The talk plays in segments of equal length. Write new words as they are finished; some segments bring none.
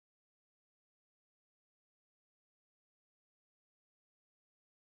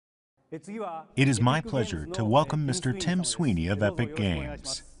It is my pleasure to welcome Mr. Tim Sweeney of Epic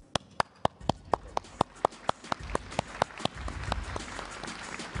Games.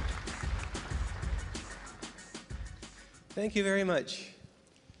 Thank you very much.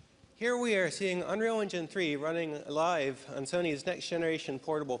 Here we are seeing Unreal Engine 3 running live on Sony's next generation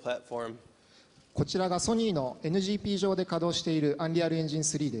portable platform. こちらがソニーの NGP 上で稼働している Unreal Engine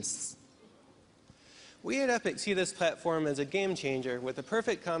 3です。We at Epic see this platform as a game changer with a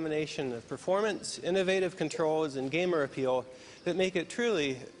perfect combination of performance, innovative controls, and gamer appeal that make it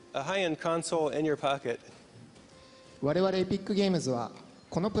truly a high-end console in your pocket. 我々 Epic Games は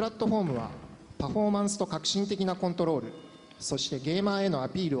このプラットフォームはパフォーマンスと革新的なコントロール、そしてゲーマーへのア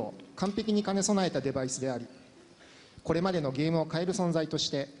ピールを完璧に兼ね備えたデバイスであり、これまでのゲームを変える存在とし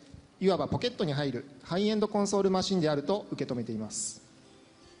ていわばポケットに入るハイエンドコンソールマシンであると受け止めています。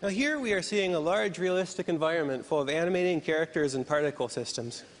Now here we are seeing a large realistic environment full of animating characters and particle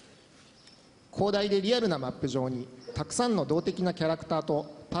systems. 広大でリアルなマップ上にたくさんの動的なキャラクター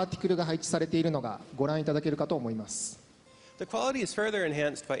とパーティクルが配置されているのがご覧いただけるかと思います。The quality is further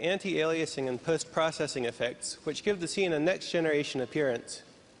enhanced by anti-aliasing and post-processing effects, which give the scene a next-generation appearance.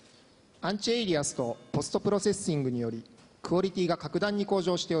 アンチエイリアスとポストプロセッシングによりクオリティが格段に向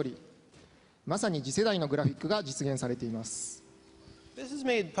上しており、まさに次世代のグラフィックが実現されています。This is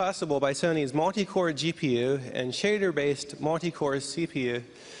made possible by Sony's multi-core GPU and shader-based multi-core CPU,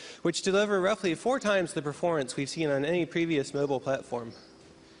 which deliver roughly 4 times the performance we've seen on any previous mobile platform.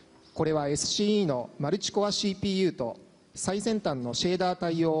 これは SCE のマルチコア CPU と最先端のシェーダー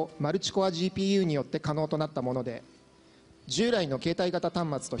対応マルチコア GPU によって可能となったもので、従来の携帯型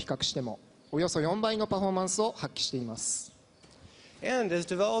端末と比較してもおよそ4倍のパフォーマンスを発揮しています。And as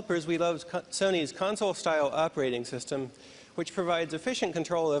developers, we love Sony's console-style operating system, which provides efficient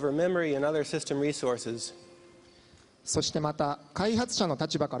control over memory and other system resources. そしてまた開発者の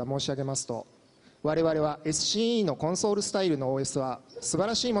立場から申し上げますと、我々は SCE のコンソールスタイルの OS は素晴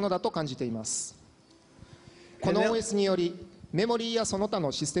らしいものだと感じています。この OS によりメモリーやその他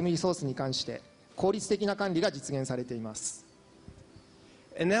のシステムリソースに関して効率的な管理が実現されています。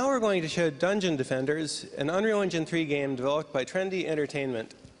And now we're going to show Dungeon Defenders, an Unreal Engine 3 game developed by Trendy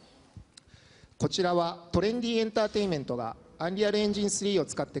Entertainment. こちらはトレンディエンターテインメントが Unreal Engine 3を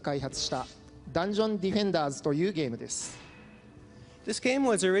使って開発したダンジョンディフェンダーズというゲームです。This game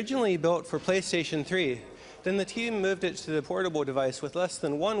was originally built for PlayStation 3. Then the team moved it to the portable device with less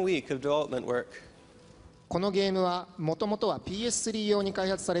than 1 week of development work. このゲームはもともとは PS3 用に開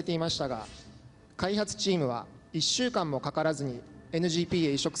発されていましたが、開発チームは1週間もかからずに NGP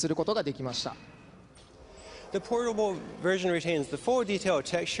へ移植することができました。The portable version retains the full detailed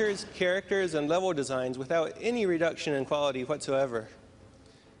textures, characters, and level designs without any reduction in quality whatsoever.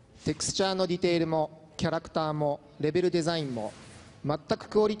 テクスチャーのディテールもキャラクターもレベルデザインも全く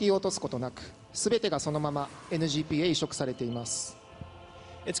クオリティを落とすことなく、すべてがそのまま NGP へ移植されています。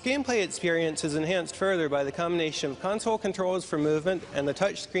Its gameplay experience is enhanced further by the combination of console controls for movement and the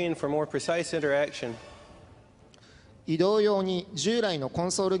touch screen for more precise interaction. 移動用に従来のコ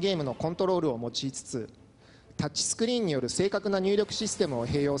ンソールゲームのコントロールを用いつつ、タッチスクリーンによる正確な入力システムを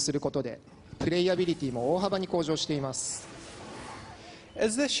併用することで、プレイアビリティも大幅に向上しています。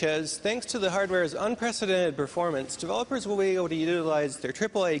As this shows, thanks to the hardware's unprecedented performance, developers will be able to utilize their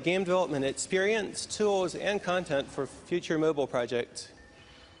AAA game development experience, tools, and content for future mobile projects.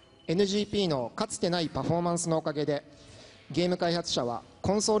 NGP のかつてないパフォーマンスのおかげで、ゲーム開発者は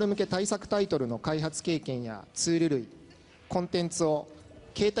コンソール向け対策タイトルの開発経験やツール類、コンテンツを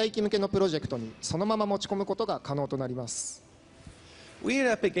携帯機向けのプロジェクトにそのまま持ち込むことが可能となります。We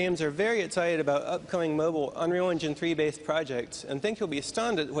at Epic Games are very excited about upcoming mobile Unreal Engine 3-based projects and think you'll be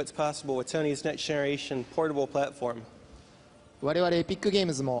stunned at what's possible with Sony's next-generation portable platform. 我々 Epic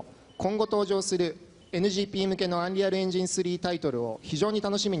Games も今後登場する NGP 向けの Unreal Engine 3タイトルを非常に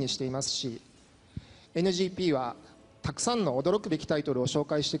楽しみにしていますし、NGP はたくさんの驚くべきタイトルを紹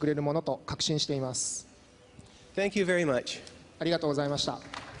介してくれるものと確信しています。Thank you very much. ありがとうございました。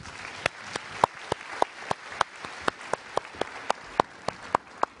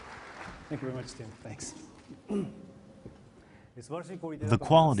Thank you very much, Tim. Thanks. The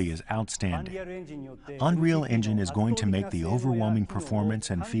quality is outstanding. Unreal Engine is going to make the overwhelming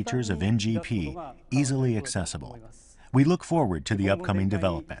performance and features of NGP easily accessible. We look forward to the upcoming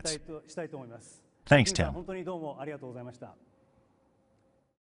developments. Thanks, Tim.